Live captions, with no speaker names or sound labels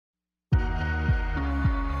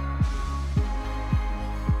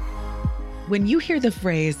When you hear the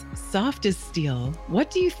phrase soft as steel,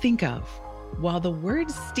 what do you think of? While the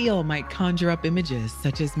word steel might conjure up images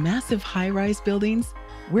such as massive high-rise buildings,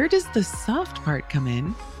 where does the soft part come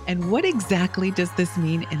in? And what exactly does this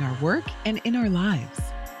mean in our work and in our lives?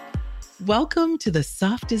 Welcome to the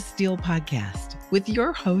Soft as Steel podcast with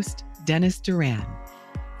your host, Dennis Doran,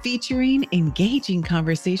 featuring engaging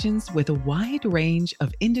conversations with a wide range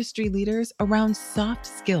of industry leaders around soft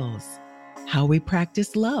skills, how we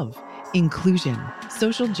practice love, inclusion,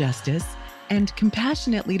 social justice, and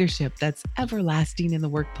compassionate leadership that's everlasting in the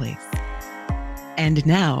workplace. And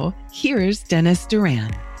now, here's Dennis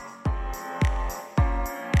Doran.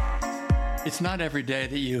 It's not every day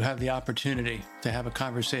that you have the opportunity to have a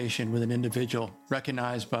conversation with an individual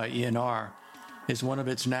recognized by ENR as one of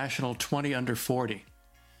its national 20 under 40.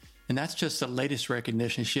 And that's just the latest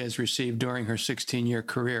recognition she has received during her 16-year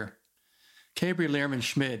career. Kabri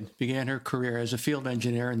Lehrman-Schmid began her career as a field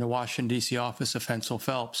engineer in the Washington, D.C. office of Hensel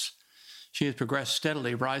Phelps. She has progressed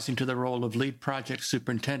steadily, rising to the role of lead project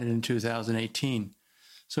superintendent in 2018.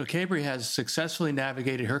 So Kabri has successfully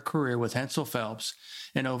navigated her career with Hensel Phelps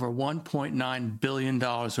and over $1.9 billion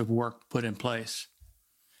of work put in place.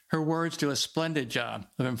 Her words do a splendid job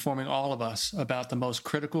of informing all of us about the most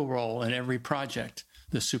critical role in every project,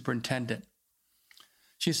 the superintendent.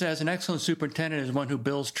 She says an excellent superintendent is one who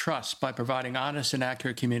builds trust by providing honest and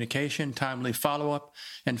accurate communication, timely follow-up,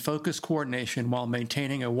 and focused coordination while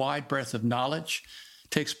maintaining a wide breadth of knowledge,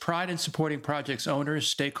 takes pride in supporting projects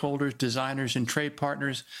owners, stakeholders, designers, and trade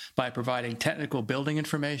partners by providing technical building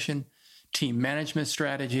information, team management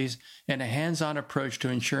strategies, and a hands-on approach to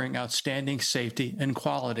ensuring outstanding safety and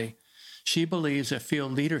quality. She believes that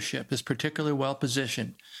field leadership is particularly well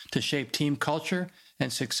positioned to shape team culture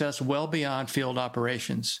and success well beyond field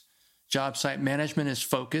operations. Job site management is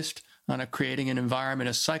focused on creating an environment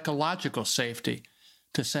of psychological safety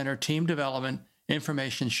to center team development,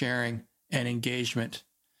 information sharing, and engagement.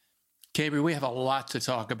 Kabri, we have a lot to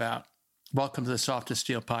talk about. Welcome to the Soft as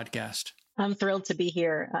Steel podcast. I'm thrilled to be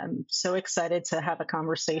here. I'm so excited to have a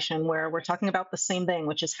conversation where we're talking about the same thing,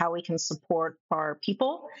 which is how we can support our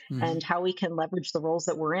people and how we can leverage the roles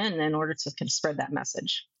that we're in order to kind of spread that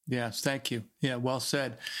message. Yes, thank you. Yeah, well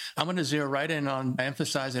said. I'm going to zero right in on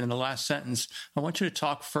emphasizing in the last sentence. I want you to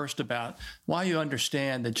talk first about why you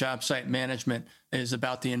understand that job site management is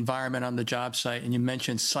about the environment on the job site. And you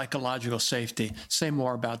mentioned psychological safety. Say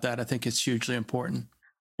more about that. I think it's hugely important.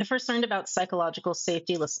 I first learned about psychological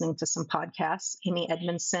safety listening to some podcasts. Amy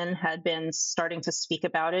Edmondson had been starting to speak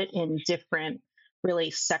about it in different really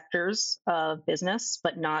sectors of business,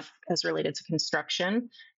 but not as related to construction.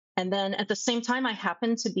 And then at the same time, I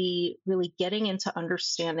happened to be really getting into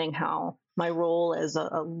understanding how my role as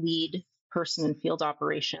a lead person in field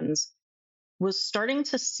operations was starting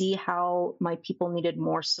to see how my people needed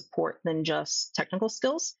more support than just technical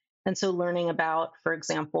skills. And so learning about, for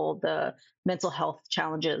example, the mental health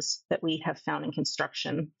challenges that we have found in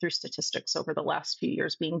construction through statistics over the last few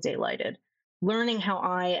years being daylighted, learning how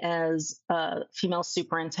I, as a female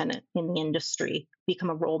superintendent in the industry,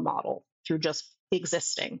 become a role model through just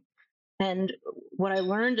existing. And what I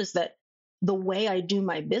learned is that the way I do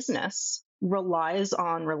my business relies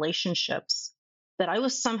on relationships that I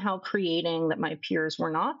was somehow creating that my peers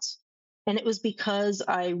were not. And it was because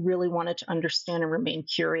I really wanted to understand and remain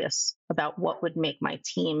curious about what would make my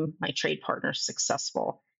team, my trade partners,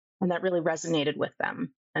 successful. And that really resonated with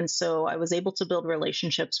them. And so I was able to build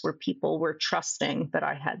relationships where people were trusting that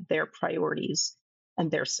I had their priorities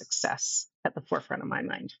and their success at the forefront of my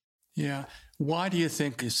mind. Yeah. Why do you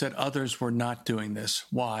think you said others were not doing this?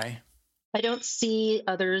 Why? I don't see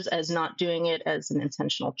others as not doing it as an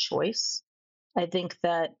intentional choice. I think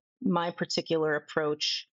that my particular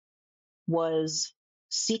approach was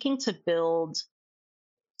seeking to build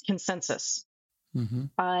consensus.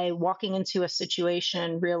 I, walking into a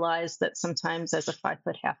situation, realized that sometimes as a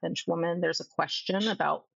 5'1/2" woman, there's a question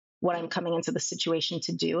about what I'm coming into the situation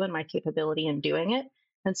to do and my capability in doing it.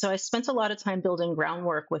 And so I spent a lot of time building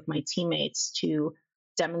groundwork with my teammates to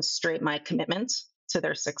demonstrate my commitment to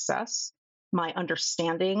their success, my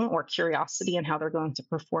understanding or curiosity in how they're going to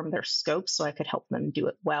perform their scope so I could help them do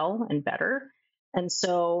it well and better. And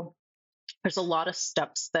so there's a lot of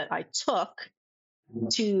steps that I took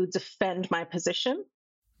to defend my position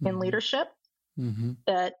in leadership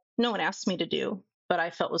that no one asked me to do, but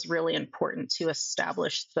I felt was really important to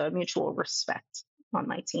establish the mutual respect on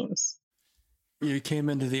my teams. You came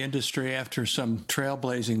into the industry after some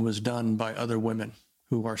trailblazing was done by other women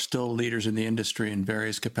who are still leaders in the industry in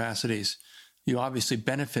various capacities. You obviously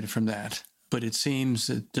benefited from that, but it seems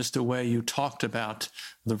that just the way you talked about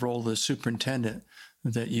the role of the superintendent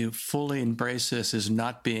that you fully embrace this as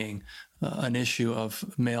not being an issue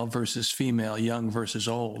of male versus female, young versus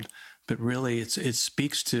old, but really it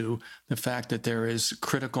speaks to the fact that there is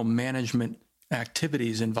critical management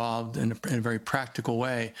activities involved in a very practical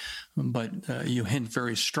way, but you hint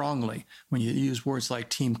very strongly when you use words like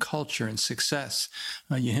team culture and success.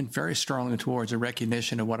 You hint very strongly towards a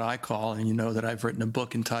recognition of what I call, and you know that I've written a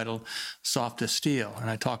book entitled "Soft as Steel," and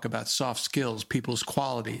I talk about soft skills, people's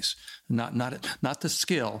qualities, not the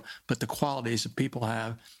skill, but the qualities that people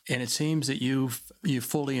have. And it seems that you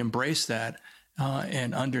fully embrace that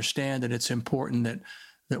and understand that it's important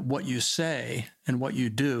that what you say and what you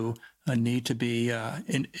do need to be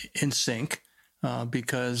in sync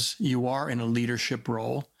because you are in a leadership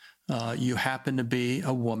role. You happen to be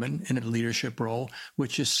a woman in a leadership role,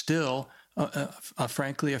 which is still,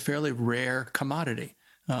 frankly, a fairly rare commodity.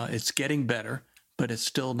 It's getting better, but it's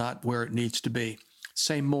still not where it needs to be.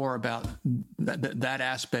 Say more about that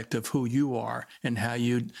aspect of who you are and how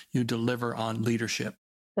you deliver on leadership.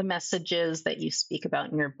 The messages that you speak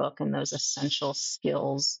about in your book and those essential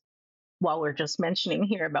skills, while we're just mentioning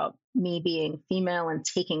here about me being female and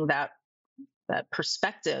taking that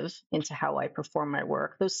perspective into how I perform my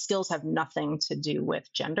work, those skills have nothing to do with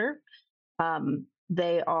gender.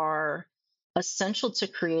 They are essential to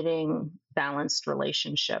creating balanced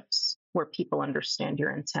relationships where people understand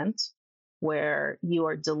your intent, where you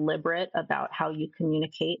are deliberate about how you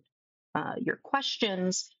communicate your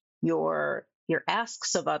questions, your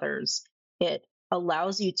asks of others. It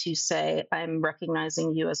allows you to say, I'm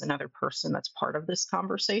recognizing you as another person that's part of this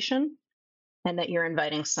conversation, and that you're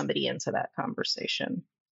inviting somebody into that conversation.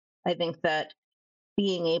 I think that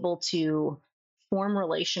being able to form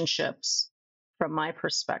relationships, from my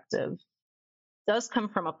perspective, does come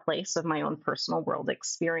from a place of my own personal world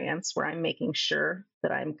experience where I'm making sure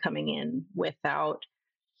that I'm coming in with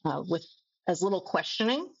as little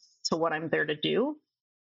questioning to what I'm there to do,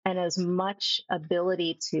 and as much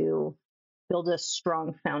ability to build a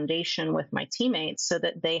strong foundation with my teammates so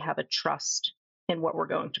that they have a trust in what we're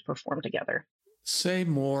going to perform together. Say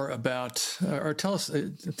more about, or tell us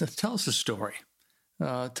a story.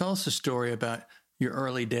 Tell us a story about your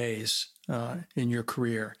early days in your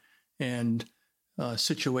career and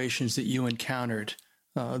situations that you encountered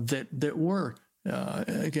that were,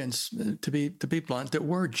 again, to be blunt, that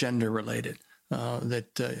were gender related.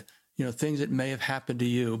 Things that may have happened to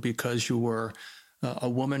you because you were a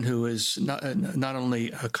woman who is not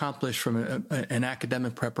only accomplished from an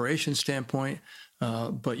academic preparation standpoint,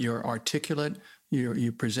 but you're articulate.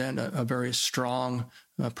 You present a very strong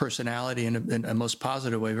personality in a most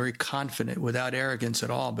positive way, very confident, without arrogance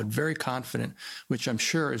at all, but very confident, which I'm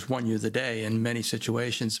sure has won you the day in many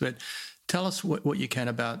situations. But tell us what you can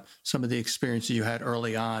about some of the experiences you had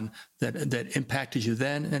early on that impacted you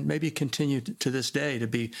then and maybe continue to this day to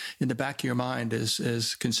be in the back of your mind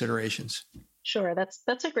as considerations. Sure.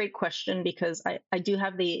 That's a great question because I do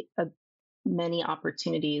have the many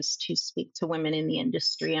opportunities to speak to women in the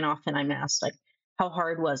industry. And often I'm asked, like, how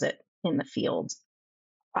hard was it in the field?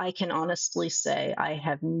 I can honestly say I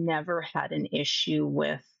have never had an issue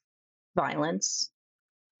with violence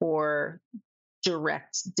or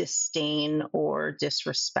direct disdain or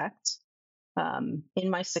disrespect in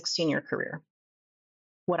my 16-year career.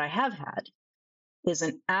 What I have had is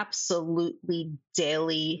an absolutely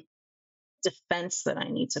daily defense that I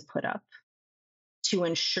need to put up to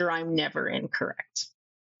ensure I'm never incorrect.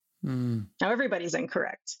 Now, everybody's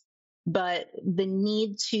incorrect, but the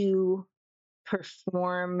need to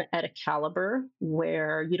perform at a caliber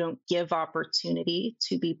where you don't give opportunity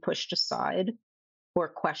to be pushed aside or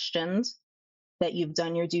questioned, that you've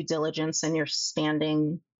done your due diligence and you're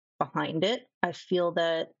standing behind it. I feel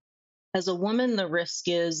that as a woman, the risk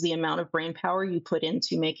is the amount of brain power you put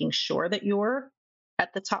into making sure that you're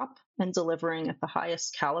at the top and delivering at the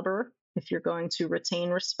highest caliber if you're going to retain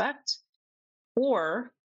respect,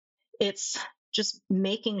 or it's just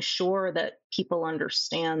making sure that people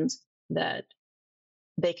understand that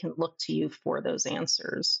they can look to you for those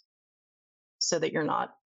answers so that you're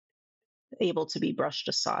not able to be brushed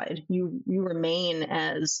aside. You remain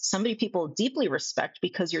as somebody people deeply respect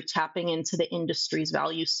because you're tapping into the industry's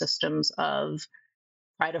value systems of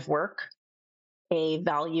pride of work, a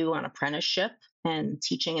value on apprenticeship and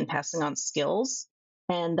teaching and passing on skills,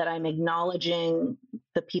 and that I'm acknowledging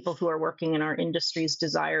the people who are working in our industry's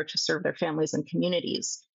desire to serve their families and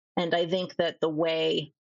communities. And I think that the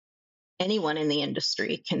way anyone in the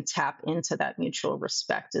industry can tap into that mutual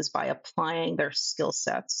respect is by applying their skill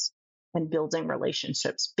sets and building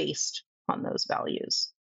relationships based on those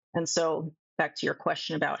values. And so back to your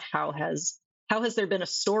question about how has there been a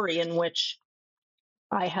story in which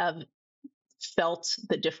I have felt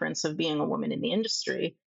the difference of being a woman in the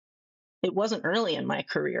industry, it wasn't early in my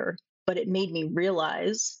career, but it made me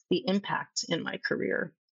realize the impact in my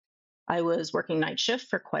career. I was working night shift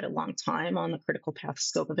for quite a long time on the critical path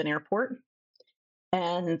scope of an airport,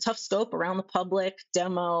 and tough scope around the public,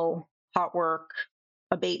 demo, hot work,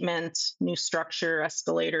 abatement, new structure,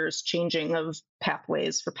 escalators, changing of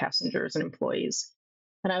pathways for passengers and employees.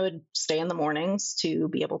 And I would stay in the mornings to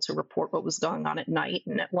be able to report what was going on at night.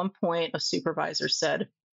 And at one point, a supervisor said,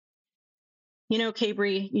 you know,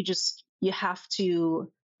 Kabri, you have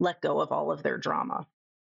to let go of all of their drama.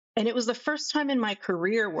 And it was the first time in my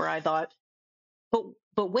career where I thought,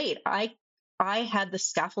 but wait, I had the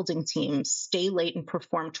scaffolding team stay late and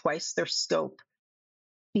perform twice their scope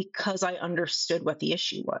because I understood what the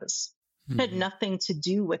issue was. It had nothing to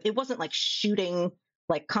do with, it wasn't like shooting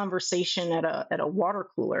like conversation at a water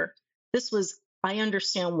cooler. This was, I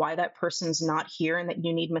understand why that person's not here and that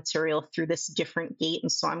you need material through this different gate.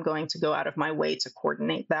 And so I'm going to go out of my way to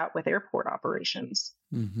coordinate that with airport operations,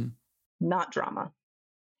 not drama.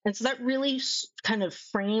 And so that really kind of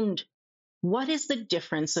framed what is the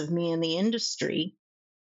difference of me in the industry.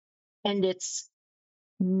 And it's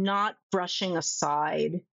not brushing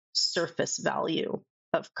aside surface value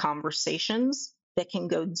of conversations that can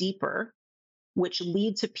go deeper, which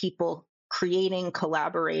lead to people creating,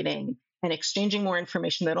 collaborating, and exchanging more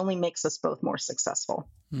information that only makes us both more successful.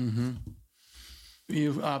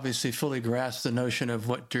 You've obviously fully grasped the notion of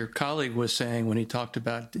what your colleague was saying when he talked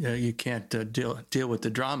about you can't deal with the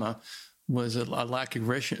drama, was a lack of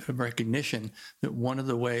recognition that one of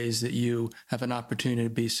the ways that you have an opportunity to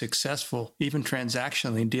be successful, even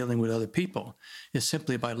transactionally in dealing with other people, is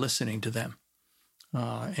simply by listening to them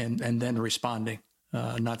and then responding.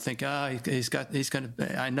 Not think, I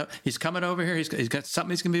know he's coming over here. He's got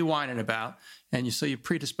something he's going to be whining about, and so you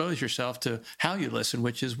predispose yourself to how you listen,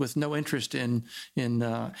 which is with no interest in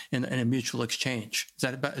a mutual exchange.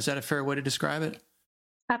 Is that a fair way to describe it?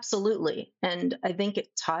 Absolutely, and I think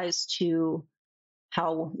it ties to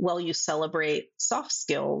how well you celebrate soft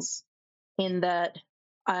skills. In that,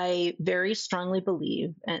 I very strongly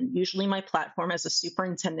believe, and usually my platform as a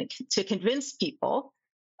superintendent to convince people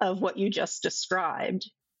of what you just described,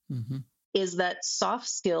 is that soft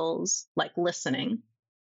skills like listening,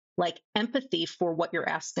 like empathy for what you're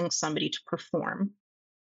asking somebody to perform,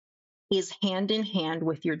 is hand in hand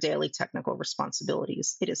with your daily technical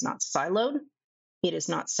responsibilities. It is not siloed. It is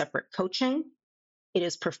not separate coaching. It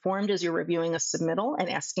is performed as you're reviewing a submittal and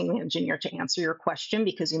asking the engineer to answer your question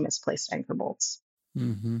because you misplaced anchor bolts.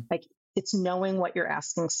 Like, it's knowing what you're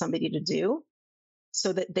asking somebody to do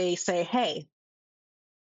so that they say, hey,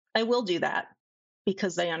 I will do that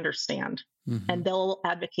because they understand, and they'll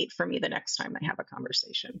advocate for me the next time I have a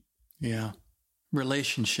conversation. Yeah.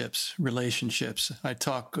 Relationships. I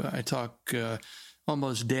talk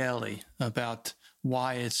almost daily about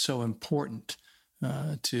why it's so important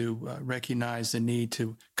to recognize the need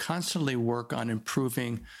to constantly work on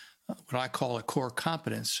improving what I call a core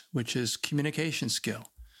competence, which is communication skill,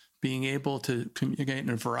 being able to communicate in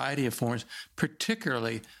a variety of forms,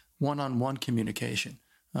 particularly one-on-one communication.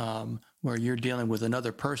 Where you're dealing with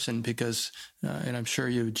another person because, and I'm sure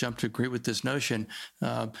you jump to agree with this notion,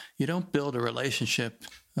 you don't build a relationship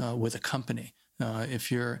with a company. If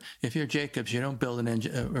you're Jacobs, you don't build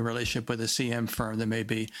a relationship with a CM firm that may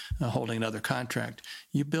be holding another contract.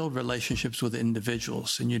 You build relationships with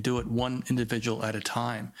individuals, and you do it one individual at a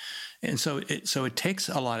time. And so it takes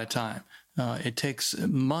a lot of time. It takes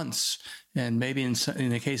months, and maybe in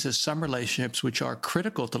the case of some relationships which are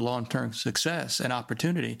critical to long-term success and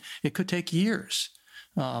opportunity, it could take years.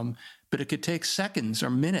 But it could take seconds or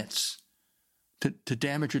minutes to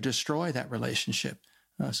damage or destroy that relationship.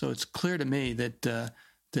 So it's clear to me that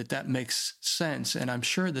that makes sense, and I'm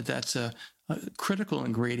sure that that's a critical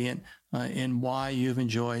ingredient in why you've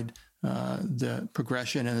enjoyed the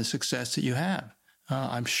progression and the success that you have.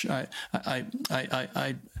 I'm sure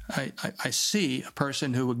I see a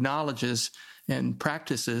person who acknowledges and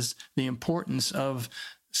practices the importance of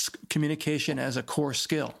communication as a core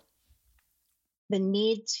skill. The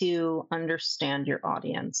need to understand your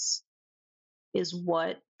audience is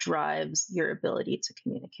what drives your ability to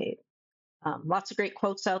communicate. Lots of great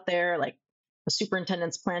quotes out there, like a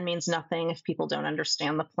superintendent's plan means nothing if people don't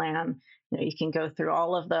understand the plan. You can go through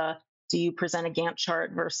all of do you present a Gantt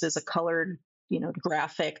chart versus a colored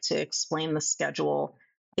graphic to explain the schedule.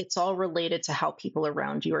 It's all related to how people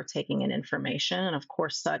around you are taking in information. And of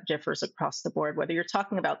course, that differs across the board, whether you're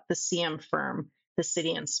talking about the CM firm, the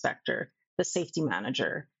city inspector, the safety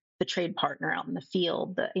manager, the trade partner out in the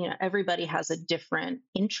field. Everybody has a different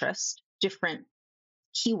interest, different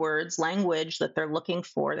keywords, language that they're looking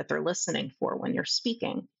for, that they're listening for when you're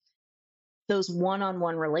speaking. Those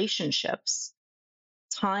one-on-one relationships,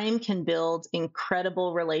 time can build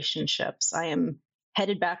incredible relationships. I am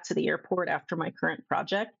headed back to the airport after my current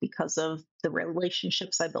project because of the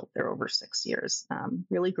relationships I built there over 6 years.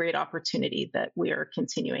 Really great opportunity that we are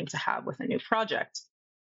continuing to have with a new project.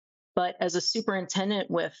 But as a superintendent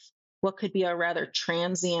with what could be a rather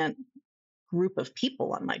transient group of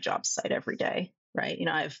people on my job site every day, right?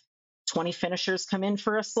 I have 20 finishers come in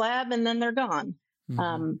for a slab and then they're gone.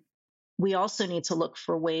 Mm-hmm. We also need to look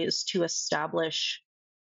for ways to establish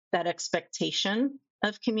that expectation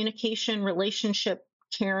of communication, relationship,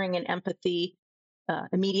 caring, and empathy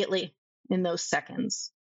immediately in those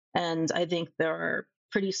seconds. And I think there are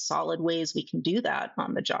pretty solid ways we can do that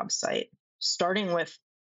on the job site, starting with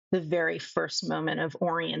the very first moment of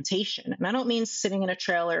orientation. And I don't mean sitting in a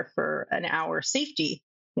trailer for an hour safety,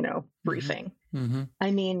 briefing. Mm-hmm.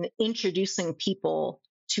 I mean, introducing people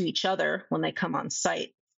to each other when they come on site.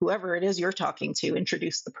 Whoever it is you're talking to,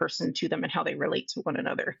 introduce the person to them and how they relate to one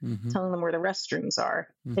another, mm-hmm. telling them where the restrooms are,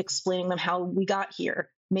 mm-hmm. explaining them how we got here,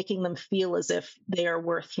 making them feel as if they are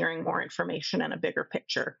worth hearing more information and a bigger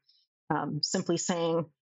picture. Simply saying,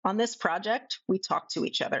 on this project, we talk to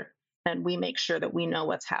each other and we make sure that we know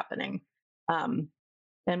what's happening. And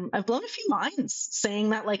I've blown a few minds saying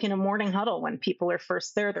that, like in a morning huddle when people are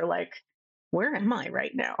first there, they're like, where am I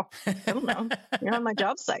right now? I don't know. You're on my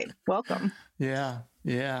job site. Welcome. Yeah.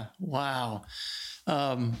 Wow.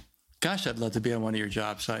 Gosh, I'd love to be on one of your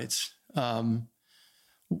job sites.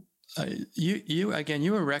 You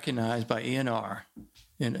were recognized by ENR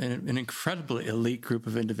in an incredibly elite group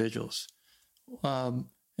of individuals.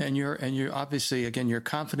 And you're obviously, again, you're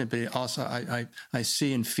confident, but also I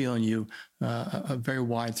see and feel in you a very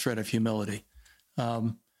wide thread of humility.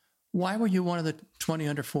 Why were you one of the 20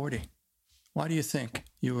 under 40? Why do you think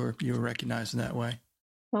you were recognized in that way?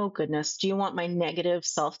 Oh, goodness. Do you want my negative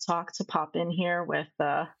self-talk to pop in here with,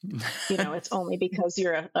 it's only because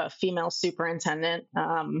you're a female superintendent?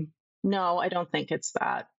 No, I don't think it's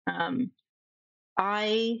that.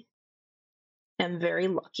 I am very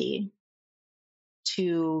lucky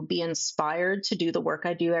to be inspired to do the work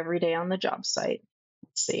I do every day on the job site.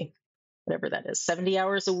 Let's see, whatever that is, 70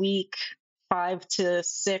 hours a week, 5 to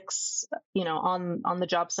 6, on the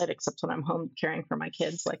job site, except when I'm home caring for my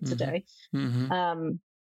kids like mm-hmm. today. Mm-hmm.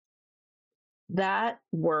 That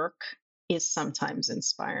work is sometimes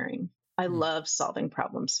inspiring. I love solving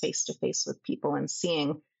problems face to face with people and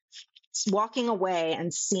walking away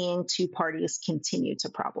and seeing two parties continue to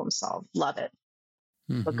problem solve. Love it.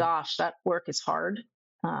 Mm-hmm. But gosh, that work is hard.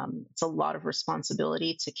 It's a lot of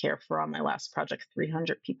responsibility to care for, on my last project,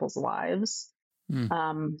 300 people's lives.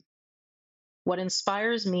 Mm. What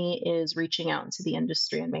inspires me is reaching out into the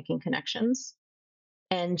industry and making connections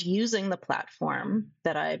and using the platform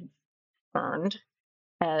that I've earned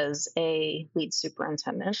as a lead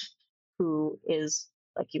superintendent, who is,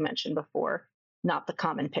 like you mentioned before, not the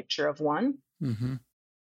common picture of one. Mm-hmm.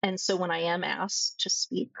 And so when I am asked to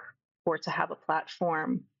speak or to have a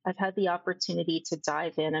platform, I've had the opportunity to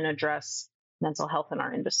dive in and address mental health in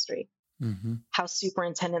our industry, mm-hmm. how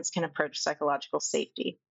superintendents can approach psychological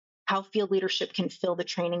safety, how field leadership can fill the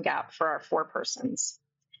training gap for our 4-persons.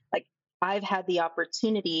 Like, I've had the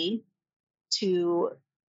opportunity to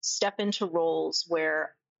step into roles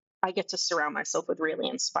where I get to surround myself with really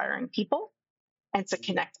inspiring people and to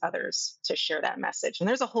connect others to share that message. And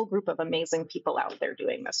there's a whole group of amazing people out there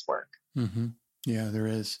doing this work. Mm-hmm. Yeah, there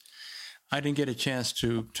is. I didn't get a chance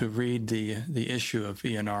to read the issue of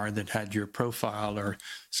ENR that had your profile or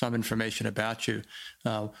some information about you.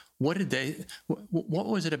 What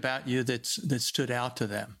was it about you that stood out to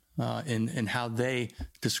them in how they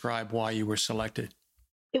describe why you were selected?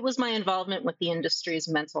 It was my involvement with the industry's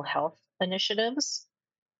mental health initiatives,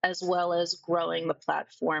 as well as growing the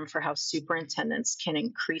platform for how superintendents can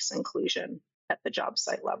increase inclusion at the job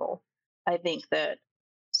site level. I think that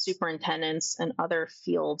superintendents and other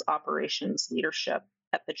field operations leadership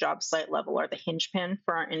at the job site level are the hinge pin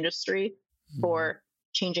for our industry for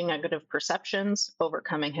changing negative perceptions,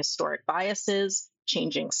 overcoming historic biases,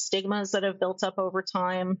 changing stigmas that have built up over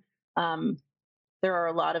time. There are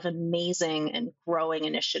a lot of amazing and growing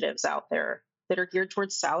initiatives out there that are geared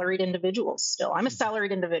towards salaried individuals still. I'm a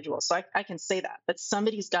salaried individual, so I can say that, but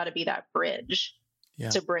somebody's got to be that bridge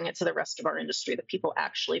to bring it to the rest of our industry, the people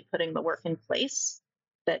actually putting the work in place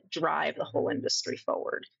that drive the whole industry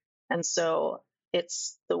forward. And so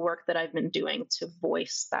it's the work that I've been doing to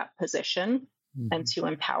voice that position and to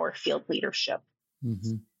empower field leadership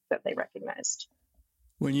that they recognized.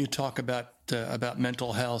 When you talk about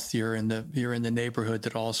mental health, you're in the neighborhood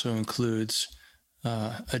that also includes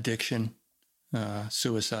addiction,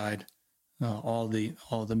 suicide, all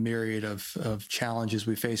the myriad of challenges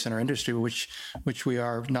we face in our industry, which we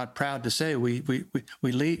are not proud to say we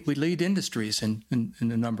lead industries in a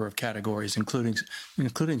number of categories,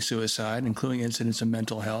 including suicide, including incidents of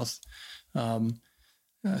mental health.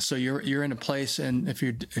 So you're in a place, and if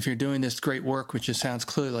you're doing this great work, which it sounds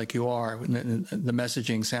clearly like you are, the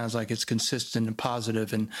messaging sounds like it's consistent and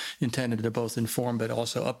positive and intended to both inform but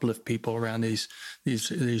also uplift people around these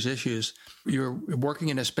issues. You're working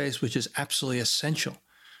in a space which is absolutely essential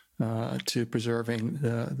to preserving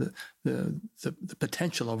the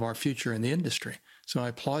potential of our future in the industry. So I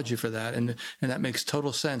applaud you for that, and that makes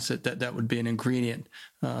total sense that would be an ingredient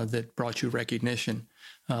that brought you recognition.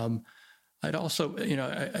 I'd also,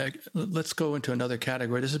 let's go into another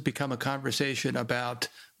category. This has become a conversation about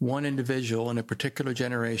one individual in a particular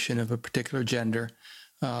generation of a particular gender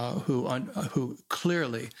who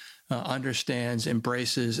clearly understands,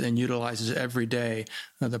 embraces, and utilizes every day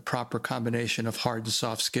the proper combination of hard and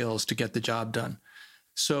soft skills to get the job done.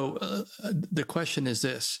 So the question is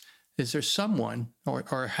this: is there someone,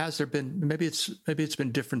 or has there been? Maybe it's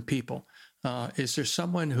been different people. Is there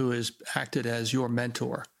someone who has acted as your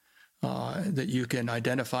mentor? That you can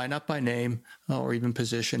identify, not by name or even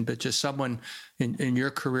position, but just someone in your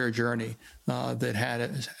career journey that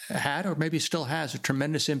had or maybe still has a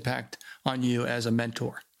tremendous impact on you as a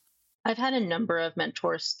mentor? I've had a number of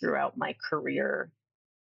mentors throughout my career,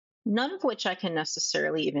 none of which I can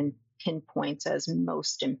necessarily even pinpoint as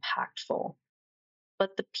most impactful.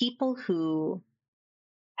 But the people who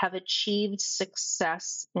have achieved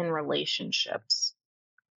success in relationships,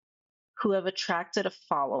 who have attracted a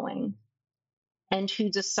following, and who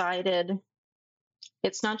decided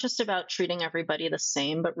it's not just about treating everybody the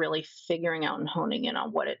same, but really figuring out and honing in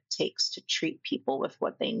on what it takes to treat people with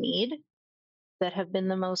what they need, that have been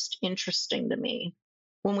the most interesting to me.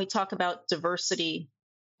 When we talk about diversity,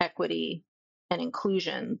 equity, and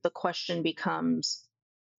inclusion, the question becomes,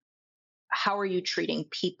 how are you treating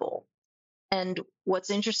people? And what's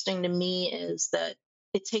interesting to me is that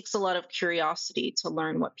it takes a lot of curiosity to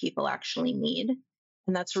learn what people actually need.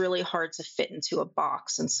 And that's really hard to fit into a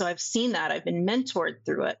box. And so I've seen that. I've been mentored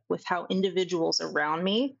through it with how individuals around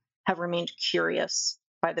me have remained curious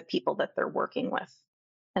by the people that they're working with.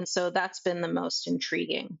 And so that's been the most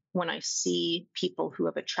intriguing when I see people who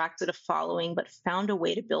have attracted a following, but found a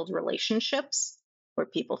way to build relationships where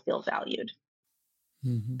people feel valued.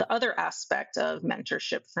 Mm-hmm. The other aspect of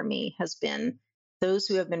mentorship for me has been those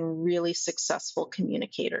who have been really successful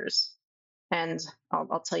communicators. And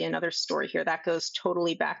I'll tell you another story here that goes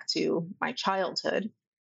totally back to my childhood.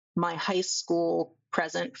 My high school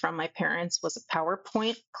present from my parents was a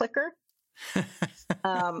PowerPoint clicker.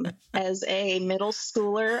 As a middle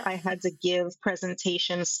schooler, I had to give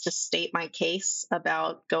presentations to state my case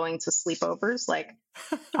about going to sleepovers. Like,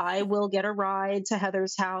 I will get a ride to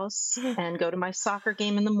Heather's house and go to my soccer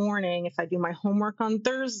game in the morning. If I do my homework on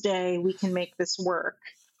Thursday, we can make this work.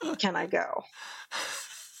 Can I go?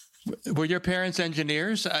 Were your parents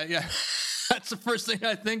engineers? That's the first thing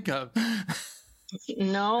I think of.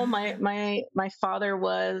 No, my father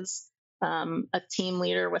was a team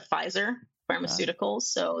leader with Pfizer Pharmaceuticals,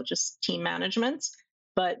 so just team management,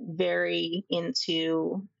 but very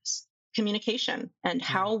into communication and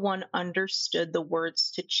how one understood the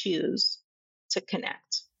words to choose to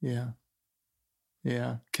connect. Yeah.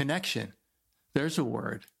 Connection. There's a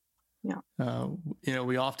word. Yeah.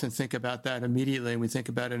 We often think about that immediately, and we think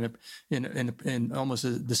about it in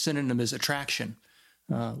almost the synonym is attraction.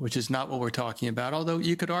 Which is not what we're talking about. Although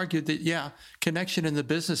you could argue that, connection in the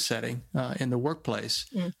business setting, in the workplace,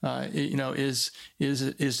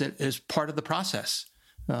 is part of the process,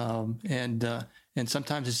 and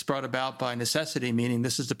sometimes it's brought about by necessity, meaning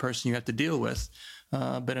this is the person you have to deal with.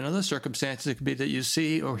 But in other circumstances, it could be that you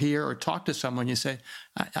see or hear or talk to someone, you say,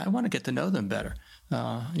 I want to get to know them better,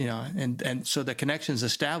 and so the connection is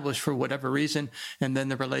established for whatever reason, and then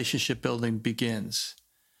the relationship building begins.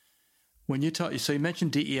 When you talk, so you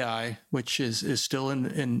mentioned DEI, which is still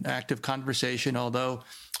in active conversation, although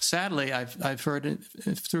sadly I've heard it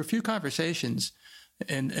through a few conversations,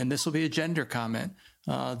 and this will be a gender comment,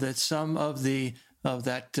 that some of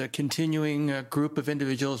that continuing group of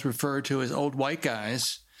individuals referred to as old white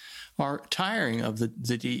guys are tiring of the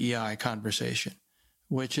DEI conversation,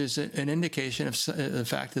 which is an indication of the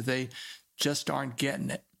fact that they just aren't getting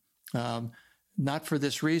it. not for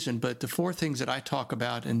this reason, but the four things that I talk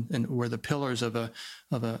about and were the pillars of a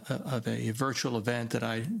virtual event that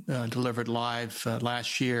I delivered live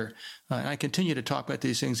last year. And I continue to talk about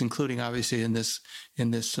these things, including obviously in this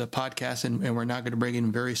podcast, and we're not going to bring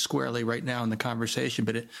in very squarely right now in the conversation,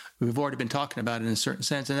 but we've already been talking about it in a certain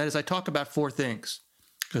sense. And that is, I talk about four things,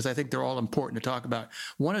 because I think they're all important to talk about.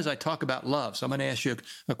 One is I talk about love. So I'm going to ask you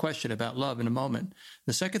a question about love in a moment.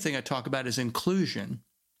 The second thing I talk about is inclusion.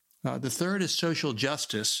 The third is social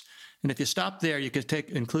justice. And if you stop there, you could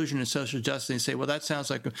take inclusion and social justice and say, well, that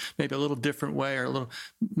sounds like maybe a little different way, or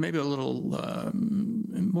maybe a little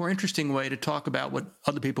more interesting way to talk about what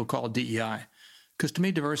other people call DEI. Because to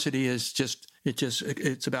me, diversity is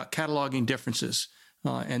it's about cataloging differences.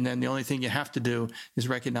 And then the only thing you have to do is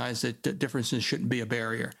recognize that differences shouldn't be a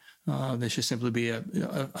barrier. They should simply be a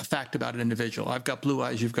fact about an individual. I've got blue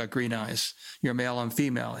eyes, you've got green eyes. You're male, I'm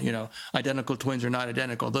female. Identical twins are not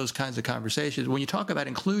identical. Those kinds of conversations. When you talk about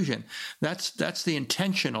inclusion, that's the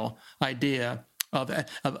intentional idea of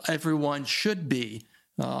everyone should be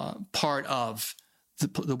part of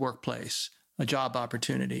the workplace, a job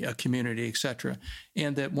opportunity, a community, et cetera.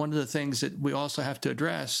 And that one of the things that we also have to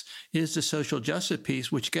address is the social justice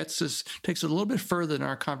piece, which takes us a little bit further in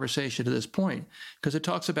our conversation to this point, because it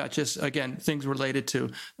talks about just, again, things related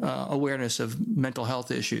to awareness of mental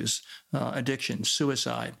health issues, addiction,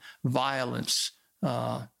 suicide, violence,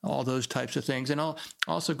 all those types of things. And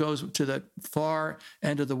also goes to the far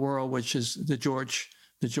end of the world, which is the George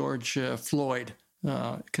Floyd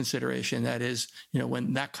consideration. That is,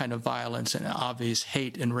 when that kind of violence and obvious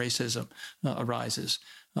hate and racism arises.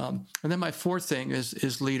 And then my fourth thing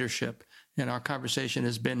is leadership. And our conversation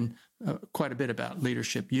has been quite a bit about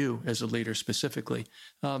leadership, you as a leader specifically.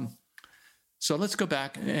 So let's go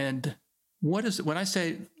back. And what is, when I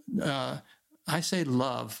say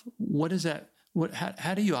love, what is that?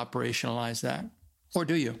 How do you operationalize that? Or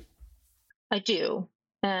do you? I do.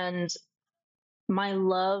 And my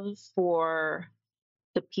love for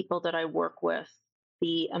the people that I work with,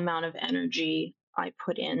 the amount of energy I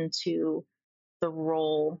put into the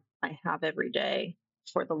role I have every day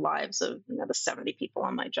for the lives of the 70 people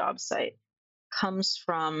on my job site, comes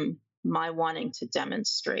from my wanting to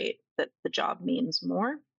demonstrate that the job means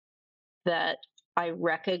more, that I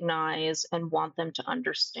recognize and want them to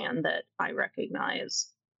understand that I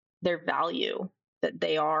recognize their value, that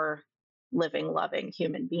they are living, loving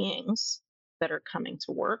human beings that are coming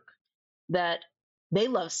to work, that they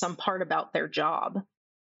love some part about their job,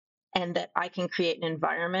 and that I can create an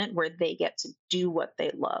environment where they get to do what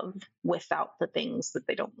they love without the things that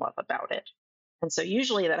they don't love about it. And so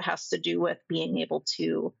usually that has to do with being able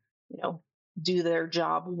to, do their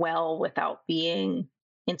job well without being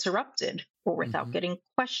interrupted, or without getting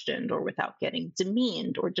questioned, or without getting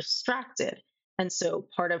demeaned or distracted. And so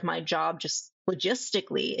part of my job just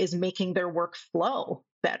logistically is making their work flow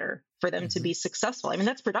better for them to be successful. I mean,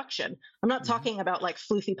 that's production. I'm not talking about like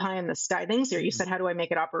floofy pie in the sky things here. You said, how do I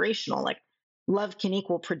make it operational? Like, love can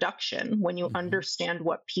equal production when you understand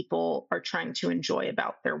what people are trying to enjoy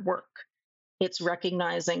about their work. It's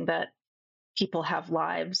recognizing that people have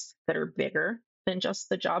lives that are bigger than just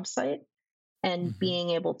the job site, and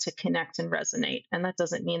being able to connect and resonate. And that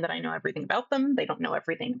doesn't mean that I know everything about them. They don't know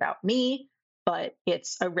everything about me, but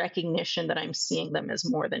it's a recognition that I'm seeing them as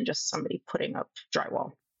more than just somebody putting up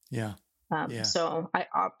drywall. Yeah. So I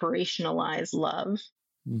operationalize love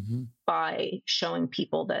by showing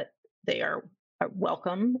people that they are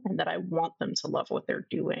welcome, and that I want them to love what they're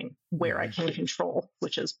doing where I can control,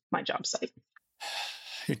 which is my job site.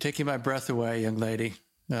 You're taking my breath away, young lady.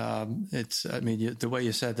 The way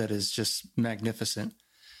you said that is just magnificent.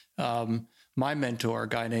 My mentor, a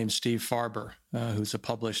guy named Steve Farber, who's a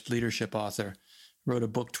published leadership author, wrote a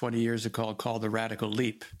book 20 years ago called The Radical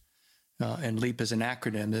Leap. And LEAP is an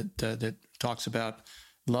acronym that talks about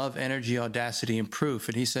love, energy, audacity, and proof.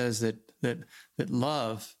 And he says that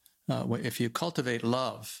love, if you cultivate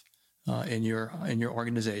love in your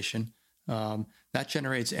organization, that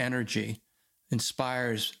generates energy,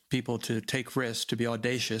 inspires people to take risks, to be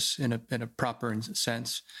audacious in a proper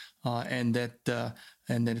sense, and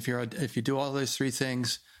then if you do all those three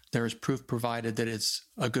things, there is proof provided that it's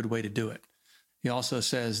a good way to do it. He also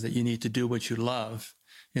says that you need to do what you love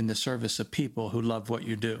in the service of people who love what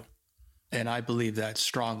you do. And I believe that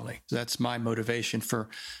strongly. That's my motivation for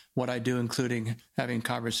what I do, including having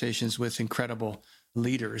conversations with incredible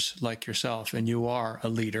leaders like yourself. And you are a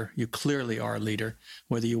leader. You clearly are a leader,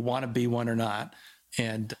 whether you want to be one or not.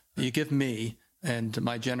 And you give me and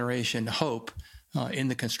my generation hope in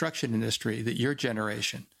the construction industry that your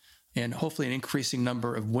generation, and hopefully an increasing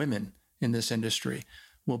number of women in this industry,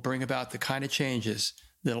 will bring about the kind of changes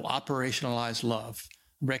that'll operationalize love,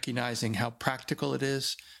 recognizing how practical it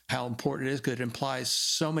is, how important it is, because it implies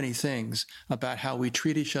so many things about how we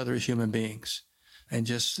treat each other as human beings. And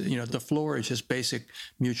just, the floor is just basic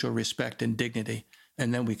mutual respect and dignity,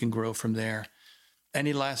 and then we can grow from there.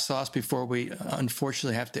 Any last thoughts before we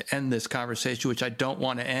unfortunately have to end this conversation, which I don't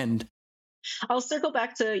want to end? I'll circle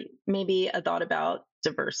back to maybe a thought about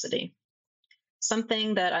diversity.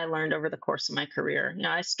 Something that I learned over the course of my career.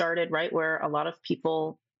 I started right where a lot of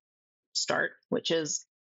people start, which is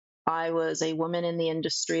I was a woman in the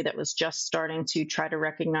industry that was just starting to try to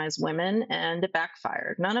recognize women, and it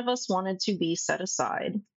backfired. None of us wanted to be set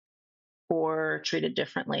aside or treated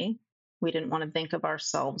differently. We didn't want to think of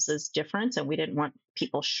ourselves as different, and we didn't want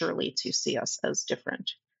people surely to see us as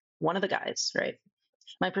different. One of the guys, right?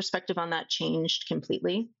 My perspective on that changed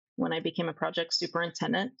completely when I became a project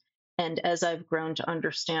superintendent. And as I've grown to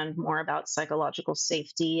understand more about psychological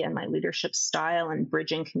safety and my leadership style and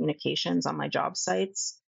bridging communications on my job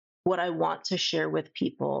sites, what I want to share with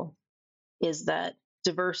people is that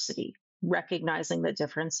diversity, recognizing the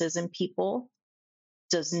differences in people,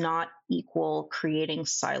 does not equal creating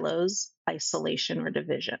silos, isolation, or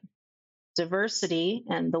division. Diversity,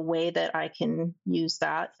 and the way that I can use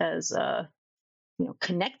that as a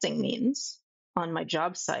connecting means on my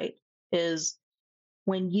job site, is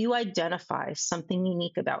when you identify something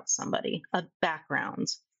unique about somebody, a background,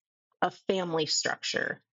 a family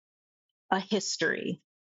structure, a history,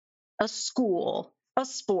 a school, a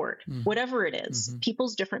sport, whatever it is,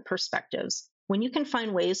 people's different perspectives. When you can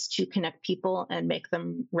find ways to connect people and make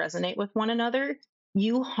them resonate with one another,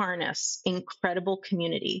 you harness incredible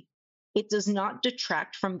community. It does not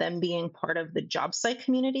detract from them being part of the job site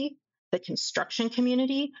community, the construction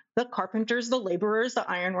community, the carpenters, the laborers, the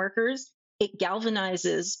ironworkers. It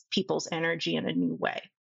galvanizes people's energy in a new way.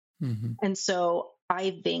 And so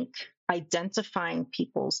I think identifying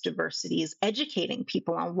people's diversities, educating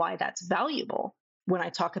people on why that's valuable. When I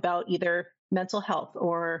talk about either mental health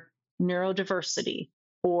or neurodiversity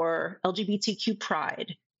or LGBTQ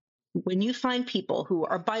pride, when you find people who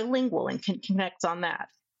are bilingual and can connect on that,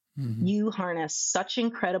 you harness such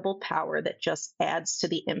incredible power that just adds to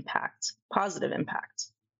the impact, positive impact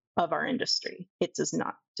of our industry. It does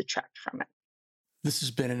not detract from it. This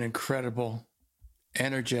has been an incredible,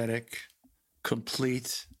 energetic,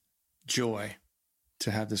 complete joy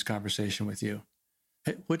to have this conversation with you.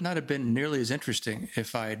 It would not have been nearly as interesting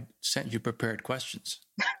if I'd sent you prepared questions.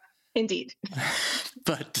 Indeed.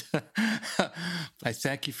 But I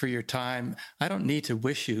thank you for your time. I don't need to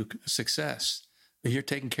wish you success. You're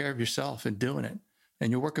taking care of yourself and doing it.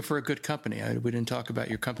 And you're working for a good company. We didn't talk about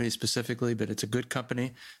your company specifically, but it's a good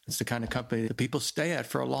company. It's the kind of company that people stay at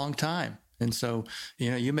for a long time. And so,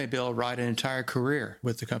 you may be able to ride an entire career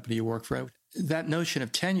with the company you work for. That notion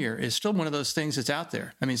of tenure is still one of those things that's out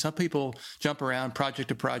there. I mean, some people jump around project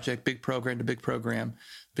to project, big program to big program,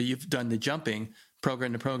 but you've done the jumping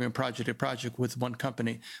program to program, project to project with one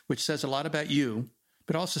company, which says a lot about you,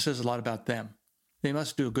 but also says a lot about them. They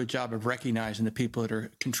must do a good job of recognizing the people that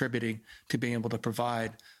are contributing to being able to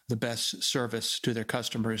provide the best service to their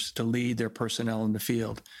customers, to lead their personnel in the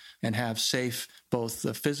field, and have safe,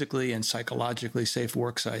 both physically and psychologically safe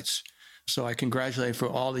work sites. So I congratulate you for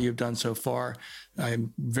all that you've done so far.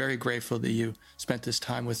 I'm very grateful that you spent this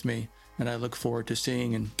time with me, and I look forward to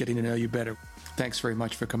seeing and getting to know you better. Thanks very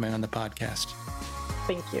much for coming on the podcast.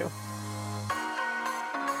 Thank you.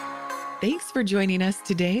 Thanks for joining us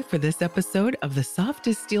today for this episode of the Soft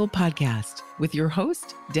as Steel podcast with your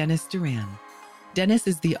host, Dennis Doran. Dennis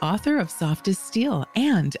is the author of Soft as Steel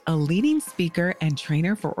and a leading speaker and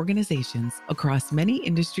trainer for organizations across many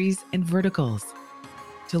industries and verticals.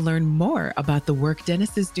 To learn more about the work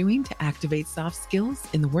Dennis is doing to activate soft skills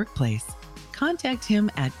in the workplace, contact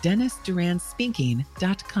him at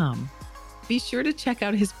DennisDuranSpeaking.com. Be sure to check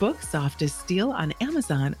out his book, Soft as Steel, on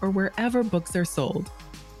Amazon or wherever books are sold.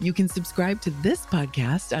 You can subscribe to this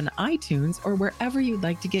podcast on iTunes or wherever you'd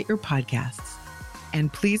like to get your podcasts.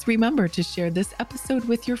 And please remember to share this episode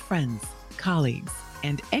with your friends, colleagues,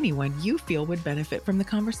 and anyone you feel would benefit from the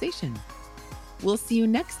conversation. We'll see you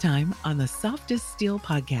next time on the Soft as Steel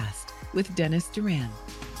podcast with Dennis Doran.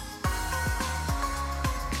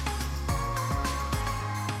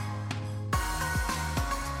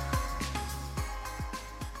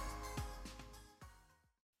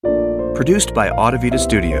 Produced by Audivita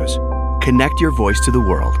Studios. Connect your voice to the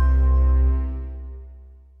world.